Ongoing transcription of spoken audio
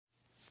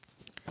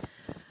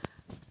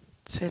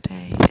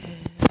Today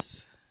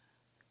is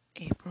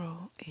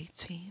April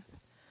 18th,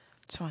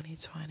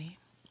 2020,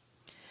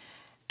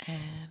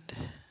 and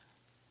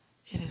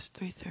it is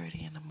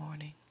 3:30 in the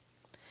morning.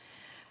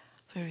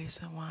 The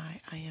reason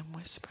why I am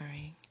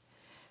whispering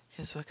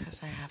is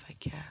because I have a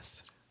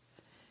guest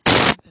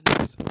in the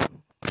next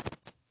room,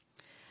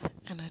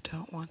 and I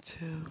don't want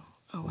to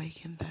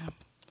awaken them,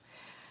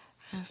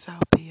 as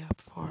I'll be up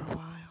for a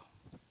while.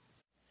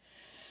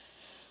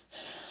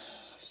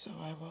 So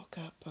I woke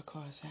up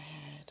because I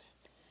had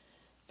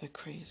the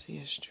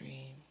craziest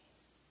dream.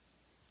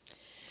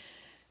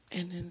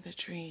 And in the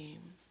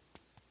dream,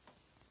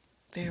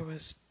 there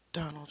was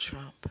Donald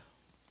Trump,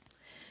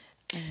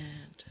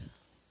 and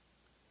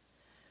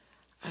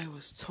I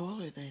was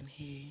taller than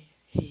he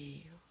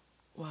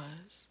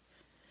was,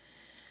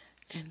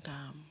 and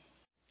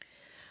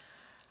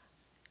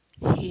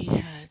he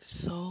had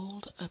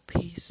sold a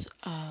piece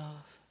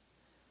of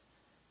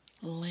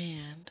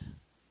land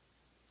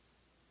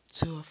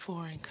to a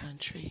foreign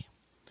country.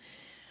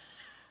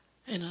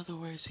 In other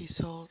words, he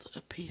sold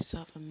a piece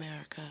of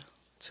America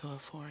to a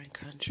foreign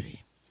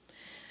country.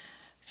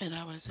 And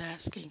I was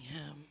asking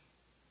him,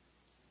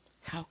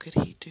 how could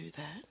he do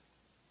that?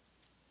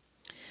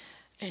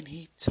 And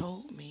he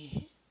told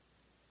me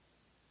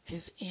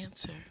his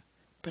answer,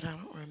 but I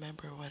don't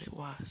remember what it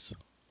was.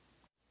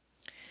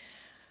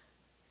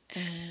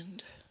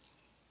 And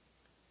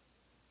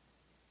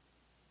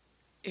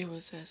it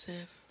was as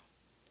if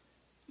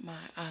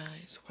my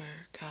eyes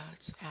were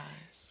God's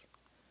eyes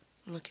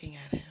looking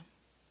at him.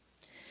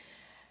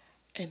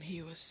 And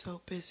he was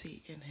so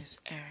busy in his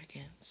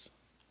arrogance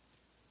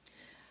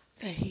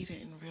that he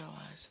didn't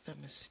realize the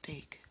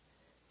mistake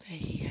that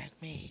he had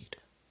made.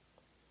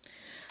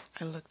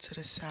 I looked to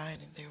the side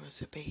and there was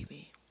a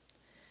baby.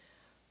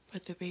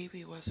 But the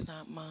baby was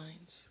not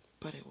mine's,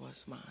 but it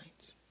was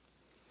mine's.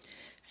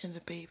 And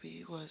the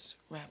baby was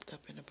wrapped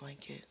up in a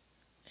blanket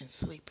and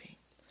sleeping.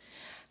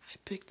 I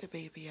picked the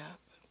baby up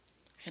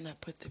and I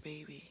put the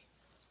baby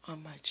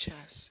on my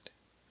chest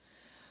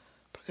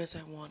because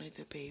I wanted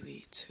the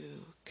baby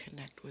to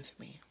connect with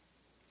me.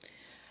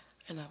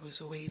 And I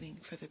was waiting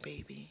for the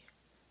baby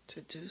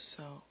to do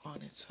so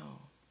on its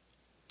own.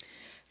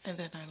 And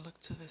then I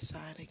looked to the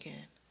side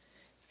again,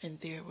 and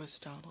there was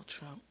Donald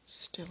Trump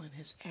still in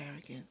his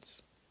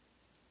arrogance.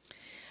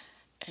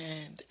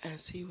 And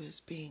as he was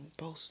being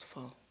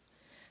boastful,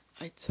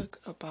 I took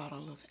a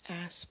bottle of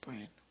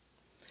aspirin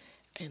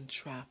and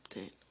dropped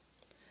it.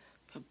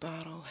 The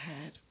bottle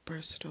had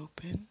burst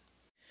open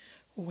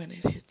when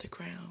it hit the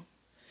ground.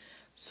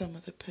 Some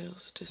of the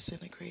pills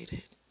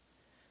disintegrated.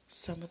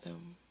 Some of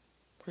them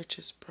were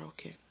just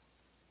broken.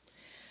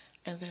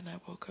 And then I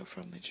woke up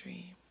from the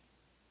dream.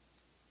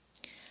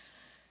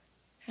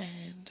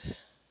 And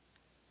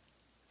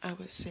I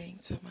was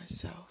saying to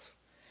myself,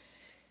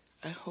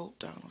 I hope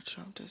Donald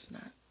Trump does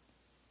not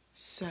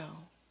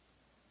sell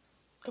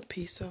a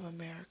piece of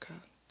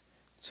America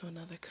to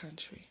another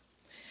country.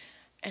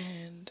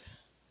 And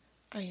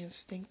I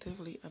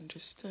instinctively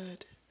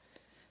understood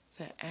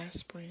that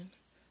aspirin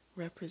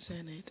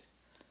represented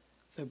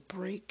the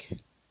break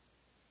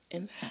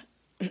in that,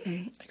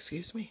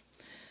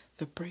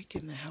 the break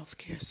in the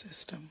healthcare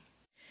system.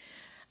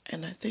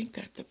 And I think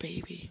that the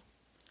baby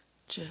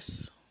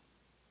just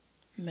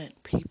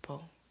meant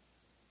people,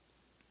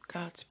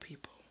 God's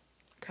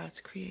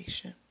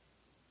creation.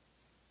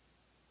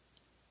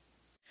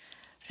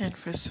 And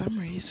for some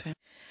reason,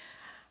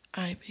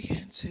 I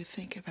began to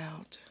think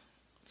about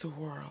the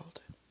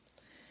world,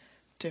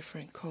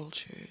 different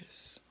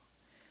cultures,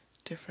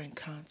 different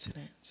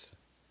continents,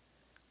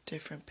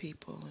 different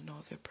people and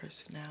all their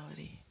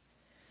personality.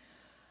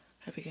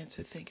 I began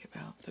to think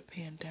about the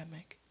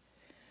pandemic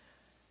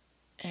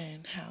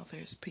and how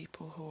there's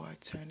people who are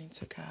turning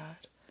to God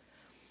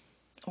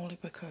only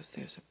because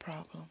there's a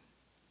problem.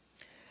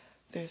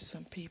 There's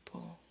some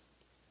people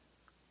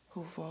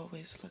who've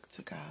always looked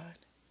to God,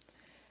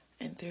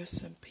 and there's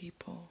some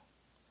people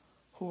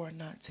who are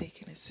not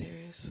taking it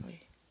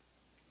seriously.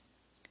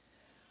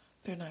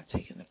 They're not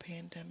taking the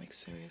pandemic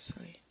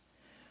seriously,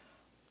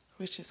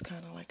 which is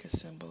kind of like a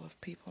symbol of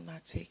people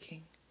not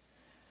taking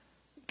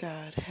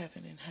God,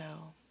 heaven, and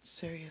hell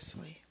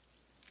seriously.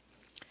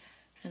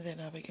 And then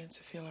I began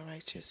to feel a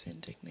righteous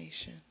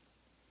indignation.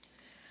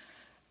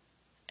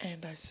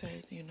 And I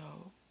said,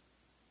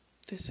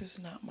 this is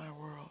not my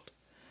world.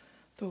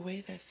 The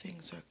way that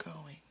things are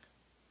going,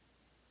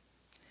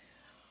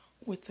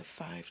 with the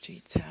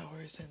 5G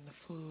towers and the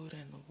food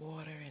and the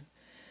water and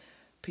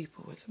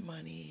people with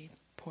money,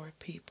 poor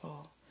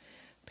people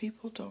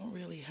don't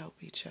really help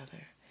each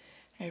other.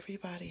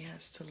 Everybody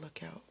has to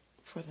look out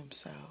for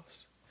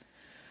themselves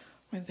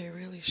when they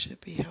really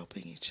should be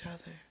helping each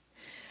other.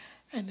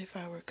 And if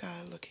I were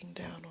God looking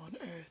down on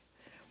earth,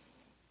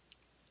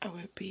 I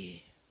would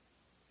be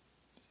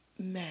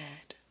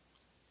mad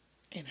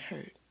and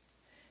hurt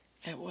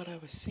at what I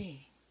was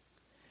seeing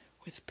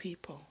with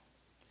people.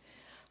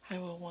 I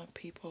will want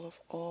people of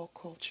all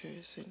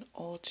cultures and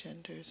all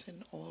genders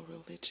and all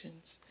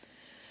religions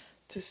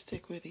to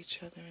stick with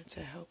each other and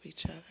to help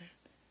each other.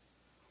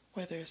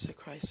 whether it's a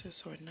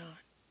crisis or not.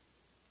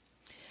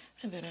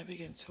 And then I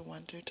begin to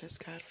wonder, does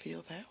God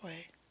feel that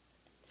way?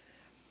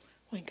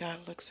 When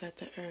God looks at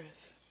the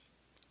earth,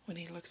 when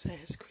he looks at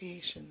his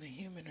creation, the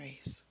human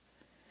race,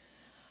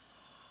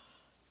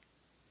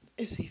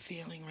 is he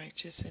feeling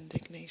righteous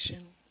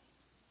indignation?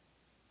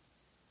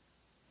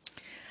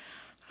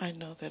 I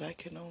know that I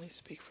can only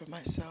speak for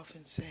myself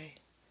and say,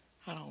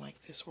 I don't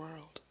like this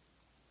world.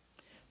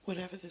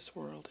 Whatever this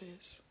world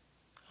is,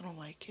 I don't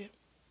like it.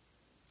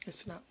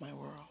 It's not my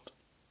world.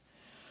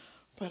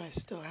 But I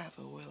still have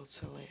a will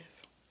to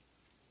live.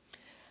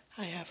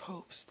 I have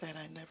hopes that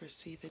I never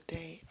see the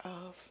day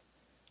of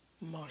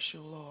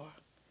martial law.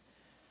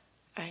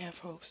 I have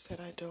hopes that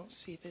I don't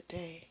see the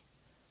day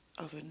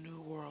of a new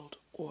world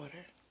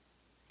order.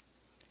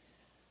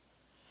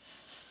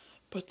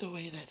 But the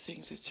way that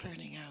things are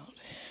turning out,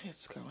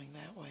 it's going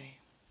that way.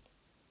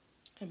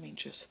 I mean,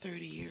 just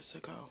 30 years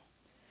ago,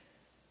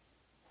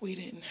 we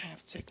didn't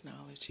have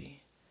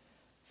technology.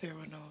 There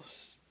were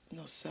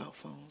no cell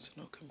phones,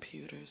 no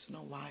computers, no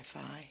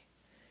Wi-Fi,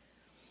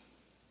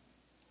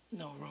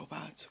 no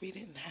robots. We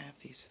didn't have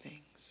these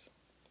things.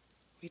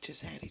 We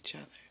just had each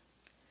other.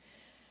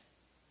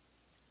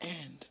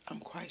 And I'm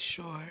quite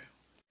sure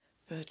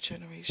the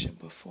generation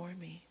before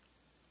me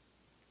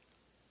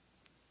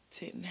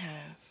didn't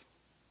have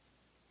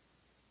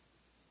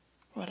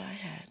what I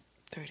had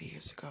 30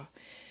 years ago.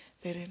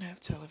 They didn't have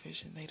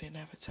television. They didn't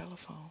have a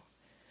telephone.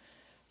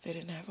 They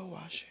didn't have a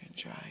washer and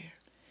dryer.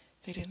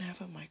 They didn't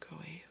have a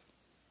microwave.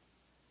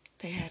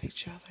 They had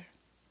each other.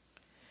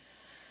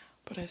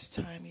 But as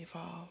time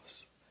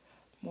evolves,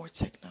 more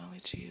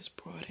technology is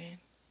brought in.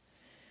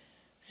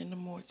 And the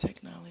more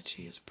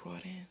technology is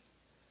brought in,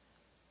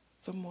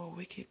 the more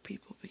wicked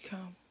people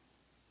become.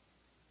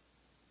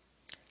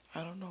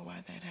 I don't know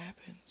why that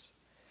happens.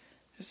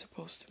 It's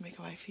supposed to make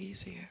life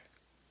easier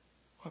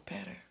or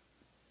better.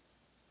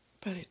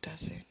 But it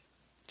doesn't. It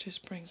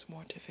just brings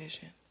more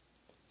division.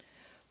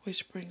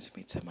 Which brings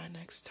me to my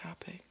next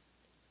topic.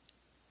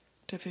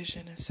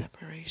 Division and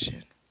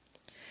separation.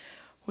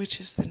 Which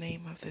is the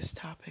name of this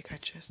topic. I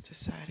just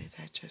decided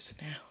that just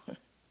now.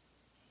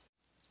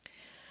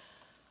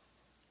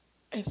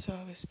 And so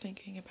I was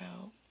thinking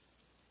about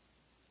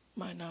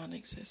my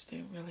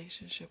non-existent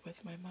relationship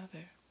with my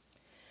mother.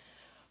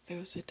 There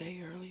was a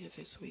day earlier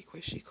this week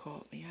where she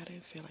called me. I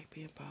didn't feel like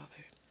being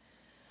bothered.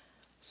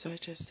 So I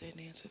just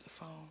didn't answer the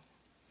phone.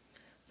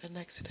 The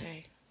next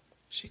day,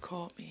 she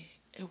called me.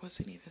 It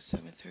wasn't even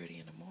 7:30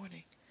 in the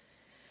morning.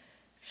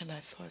 And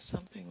I thought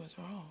something was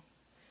wrong,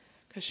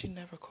 because she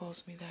never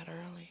calls me that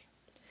early.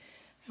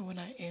 And when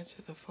I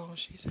answer the phone,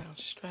 she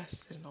sounds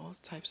stressed and all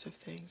types of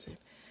things. And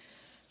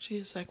she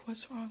was like,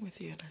 "What's wrong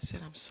with you?" And I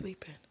said, "I'm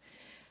sleeping."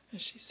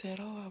 And she said,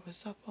 "Oh, I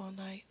was up all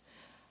night.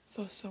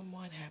 Thought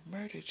someone had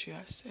murdered you."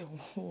 I said,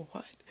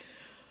 "What?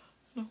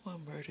 No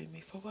one murdered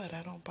me. For what?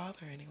 I don't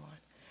bother anyone.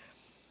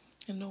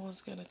 And no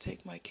one's going to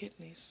take my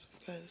kidneys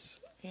because,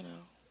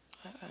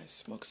 I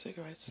smoke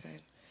cigarettes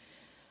and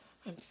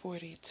I'm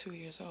 42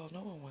 years old.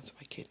 No one wants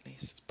my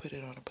kidneys. Put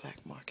it on a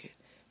black market.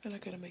 They're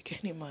not going to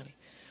make any money.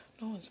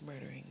 No one's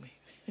murdering me."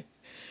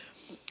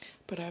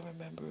 But I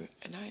remember,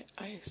 and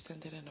I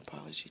extended an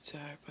apology to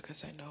her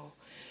because I know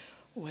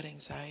what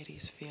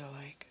anxieties feel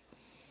like.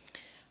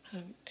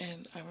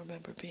 And I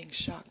remember being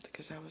shocked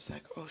because I was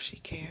like, oh, she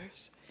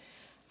cares?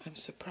 I'm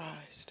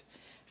surprised.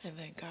 And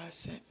then God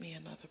sent me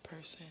another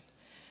person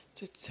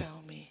to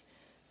tell me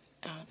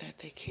that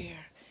they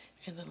care.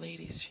 And the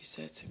lady, she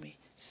said to me,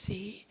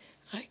 "See,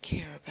 I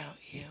care about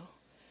you."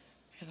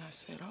 And I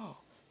said, "Oh,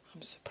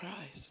 I'm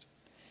surprised."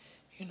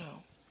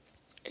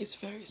 It's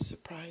very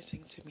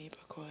surprising to me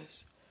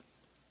because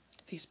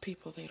these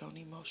people, they don't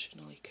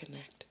emotionally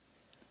connect.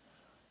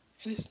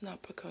 And it's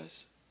not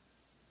because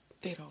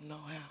they don't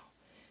know how.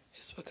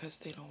 It's because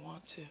they don't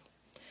want to.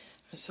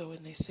 And so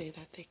when they say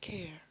that they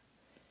care,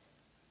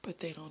 but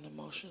they don't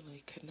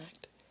emotionally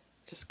connect,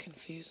 it's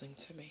confusing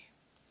to me.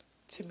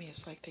 To me,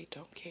 it's like they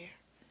don't care.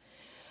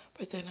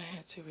 But then I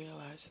had to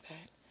realize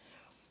that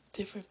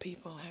different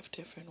people have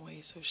different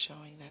ways of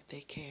showing that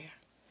they care,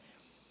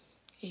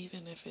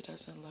 even if it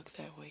doesn't look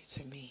that way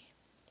to me.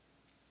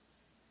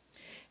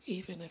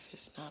 Even if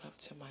it's not up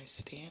to my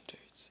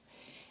standards,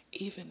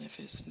 even if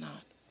it's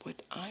not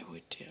what I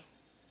would do,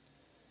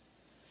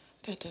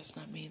 that does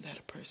not mean that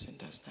a person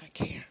does not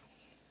care.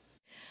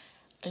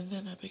 And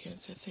then I began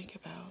to think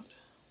about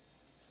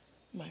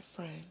my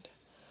friend,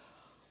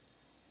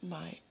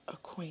 my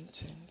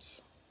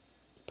acquaintance,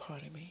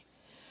 pardon me,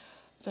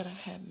 that I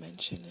had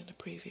mentioned in a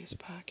previous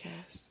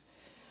podcast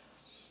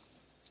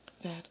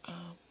that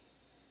I,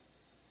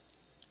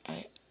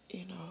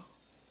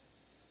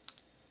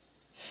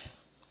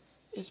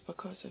 it's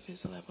because of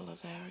his level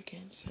of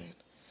arrogance and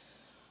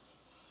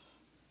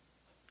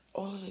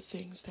all of the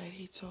things that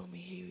he told me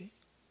he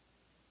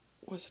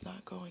was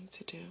not going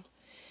to do.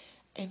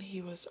 And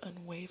he was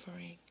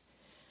unwavering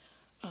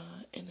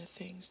in the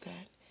things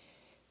that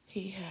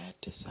he had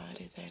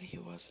decided that he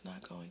was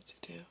not going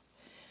to do.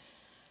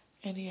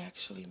 And he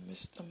actually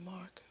missed the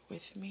mark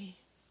with me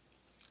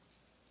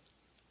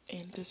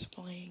in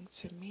displaying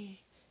to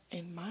me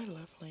in my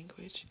love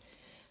language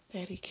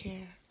that he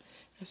cared.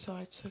 And so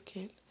I took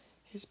it,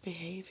 his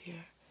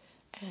behavior,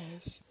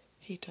 as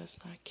he does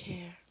not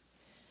care.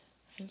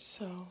 And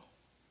so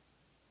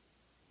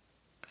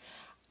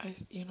I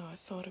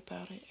thought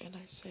about it and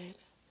I said,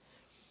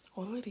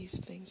 all of these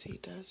things he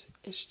does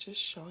is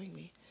just showing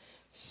me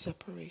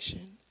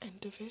separation and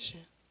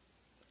division.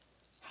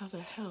 How the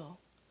hell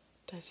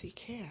does he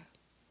care?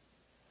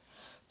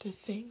 The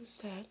things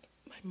that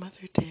my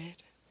mother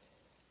did,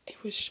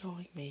 it was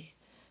showing me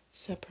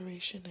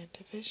separation and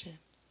division.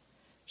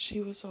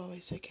 She was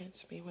always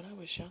against me when I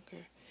was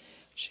younger.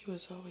 She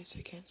was always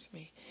against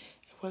me.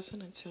 It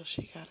wasn't until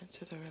she got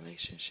into the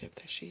relationship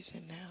that she's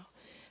in now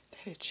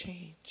that it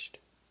changed.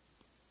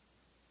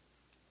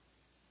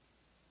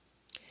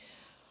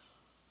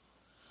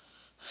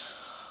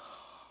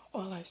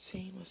 All I've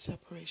seen was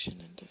separation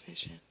and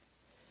division.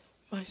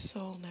 My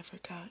soul never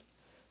got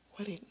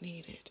what it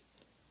needed.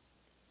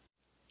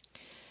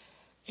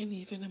 And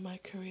even in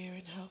my career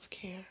in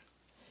healthcare,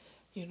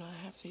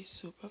 I have these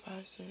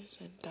supervisors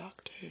and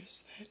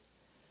doctors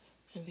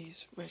and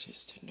these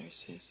registered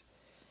nurses.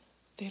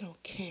 They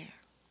don't care.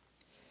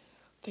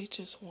 They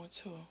just want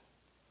to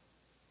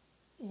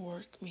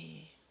work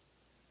me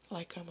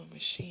like I'm a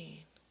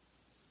machine.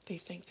 They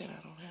think that I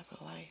don't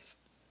have a life.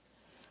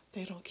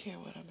 They don't care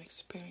what I'm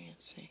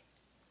experiencing.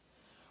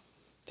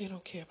 They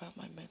don't care about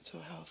my mental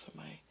health or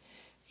my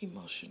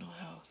emotional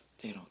health.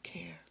 They don't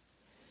care.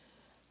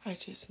 I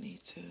just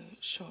need to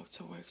show up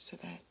to work so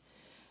that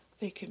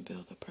they can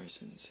bill the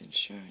person's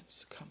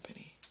insurance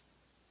company.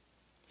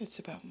 It's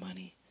about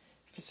money.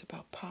 It's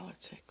about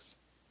politics.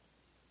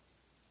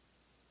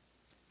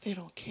 They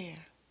don't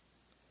care.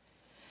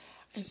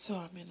 And so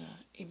I'm in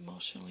an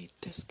emotionally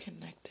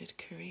disconnected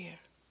career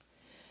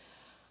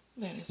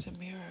that is a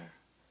mirror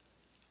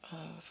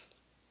of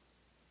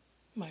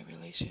my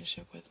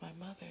relationship with my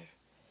mother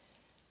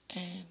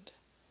and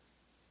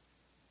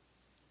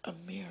a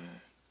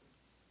mirror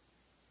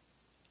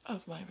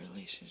of my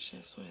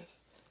relationships with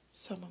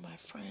some of my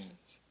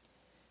friends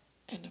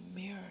and a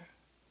mirror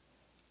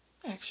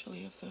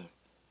actually of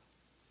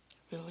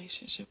the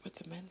relationship with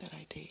the men that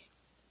I date.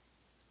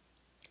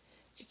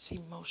 It's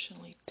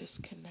emotionally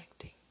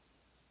disconnecting.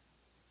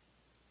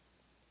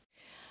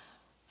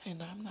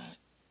 And I'm not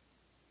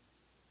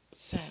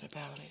sad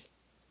about it.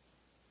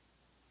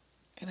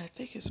 And I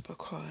think it's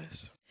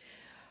because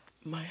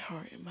my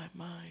heart and my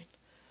mind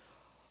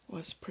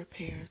was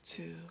prepared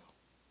to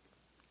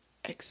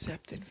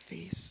accept and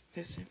face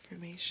this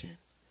information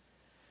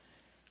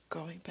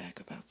going back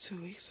about 3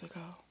 weeks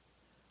ago,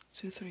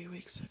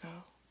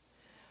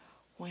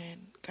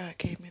 when God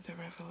gave me the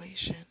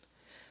revelation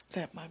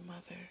that my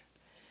mother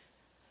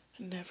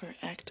never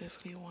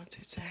actively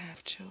wanted to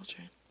have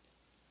children.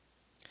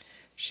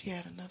 She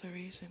had another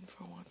reason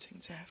for wanting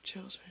to have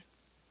children.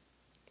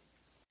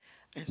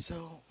 And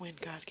so when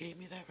God gave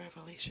me that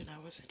revelation,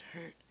 I wasn't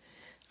hurt.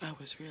 I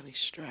was really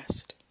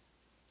stressed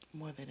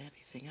more than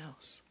anything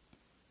else.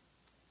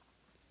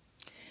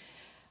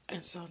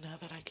 And so now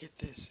that I get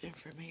this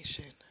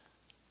information,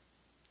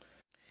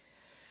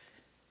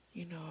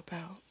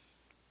 about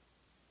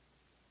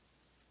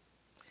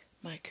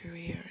my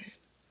career and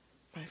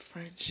my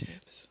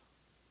friendships,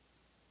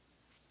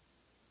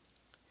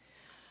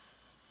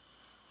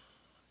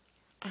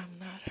 I'm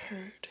not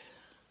hurt.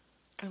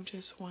 I'm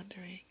just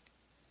wondering,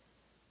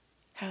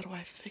 how do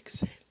I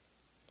fix it?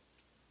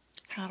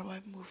 How do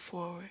I move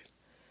forward?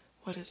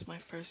 What is my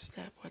first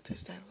step? What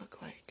does that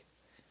look like?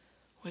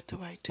 What do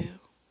I do?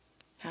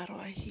 How do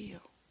I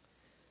heal?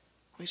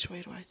 Which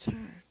way do I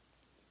turn?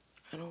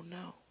 I don't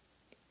know.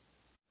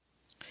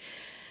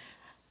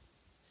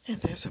 And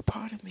there's a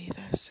part of me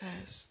that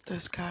says,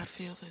 does God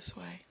feel this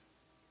way?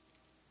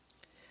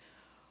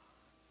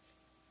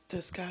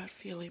 Does God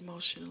feel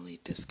emotionally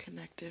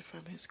disconnected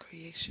from his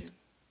creation?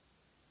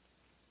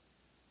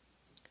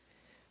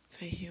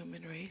 The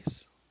human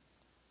race,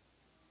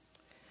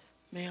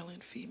 male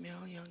and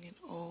female, young and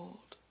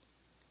old,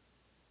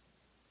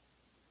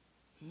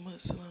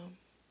 Muslim,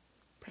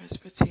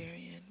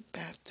 Presbyterian,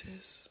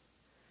 Baptist,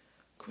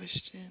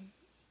 Christian,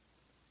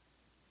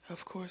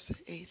 of course an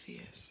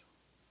atheist.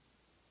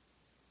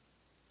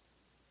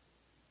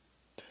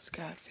 Does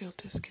God feel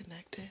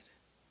disconnected?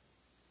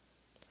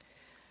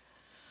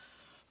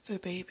 The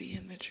baby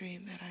in the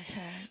dream that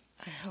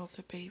I held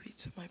the baby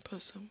to my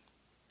bosom,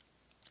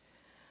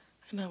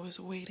 and I was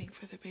waiting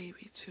for the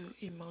baby to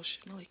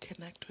emotionally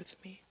connect with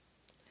me.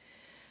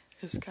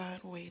 Is God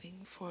waiting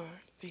for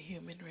the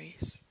human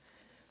race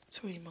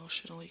to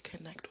emotionally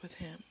connect with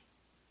him?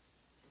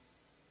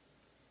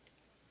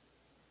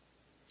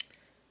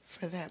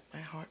 For that, my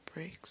heart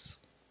breaks.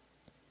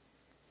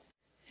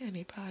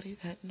 Anybody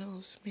that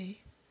knows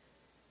me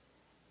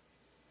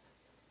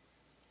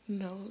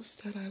knows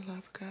that I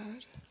love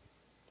God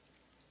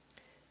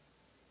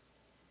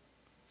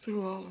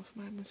through all of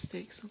my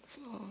mistakes and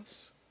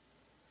flaws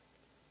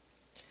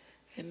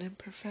and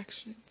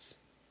imperfections.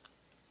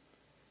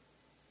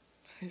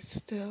 I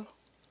still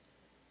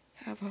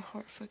have a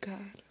heart for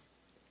God.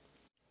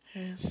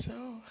 And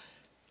so,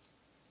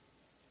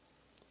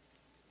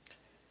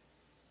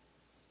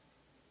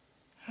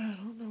 I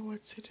don't know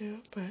what to do,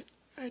 but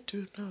I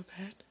do know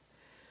that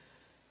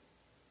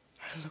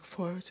I look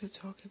forward to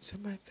talking to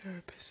my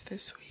therapist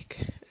this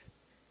week.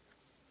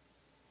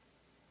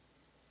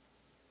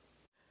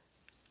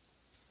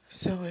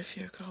 So if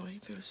you're going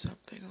through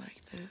something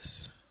like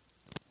this,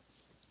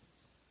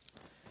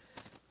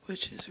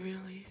 which is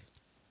really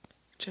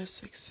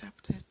just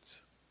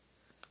acceptance,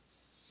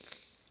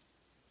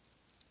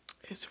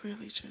 it's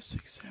really just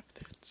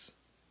acceptance.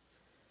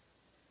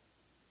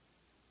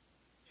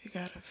 You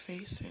gotta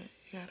face it.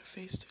 You gotta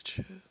face the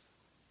truth.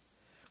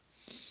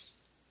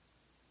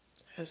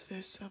 As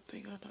there's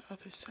something on the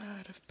other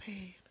side of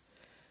pain.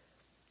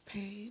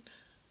 Pain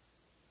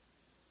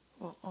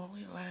will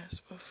only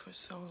last but for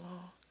so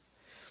long.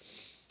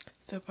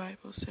 The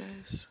Bible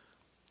says,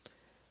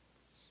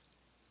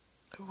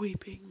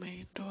 weeping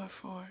may endure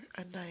for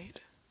a night,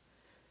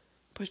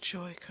 but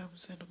joy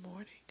comes in the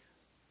morning.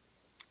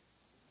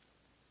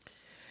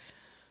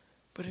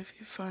 But if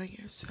you find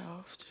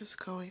yourself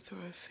just going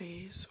through a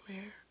phase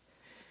where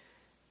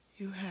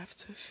you have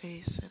to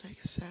face and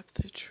accept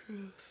the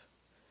truth,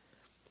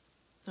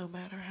 no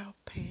matter how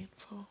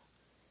painful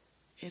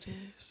it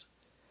is,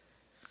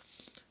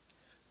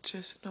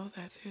 just know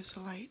that there's a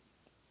light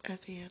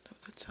at the end of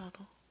the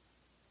tunnel.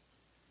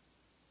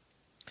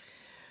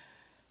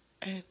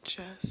 And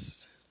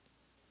just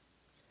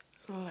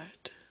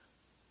let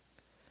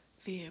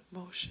the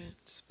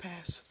emotions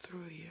pass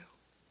through you.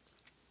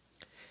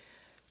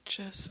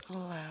 Just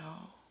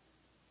allow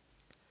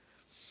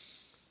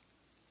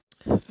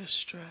the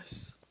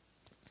stress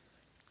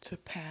to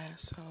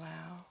pass.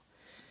 Allow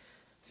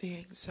the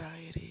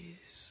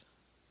anxieties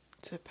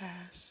to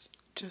pass.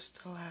 Just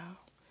allow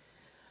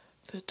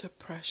the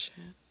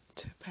depression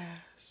to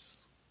pass.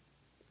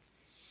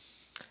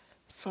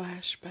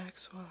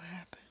 Flashbacks will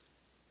happen.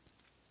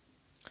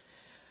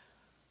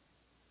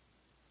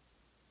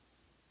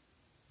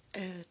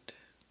 And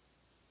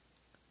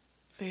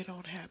they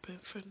don't happen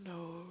for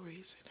no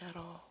reason at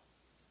all.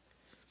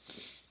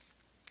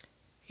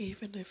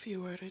 Even if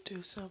you were to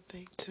do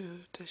something to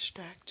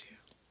distract you,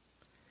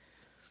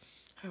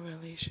 a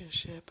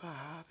relationship, a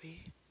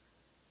hobby,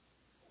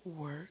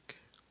 work,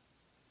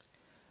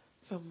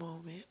 the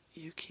moment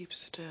you keep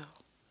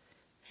still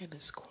and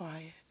it's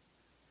quiet,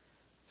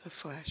 the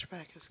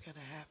flashback is going to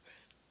happen.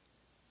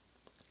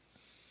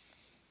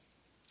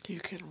 You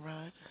can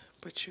run,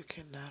 but you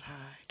cannot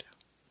hide.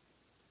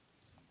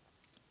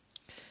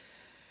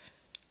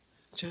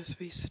 Just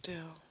be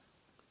still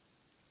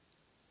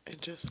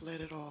and just let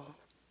it all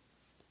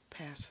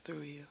pass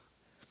through you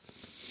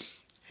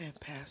and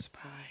pass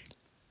by.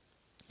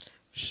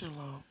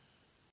 Shalom.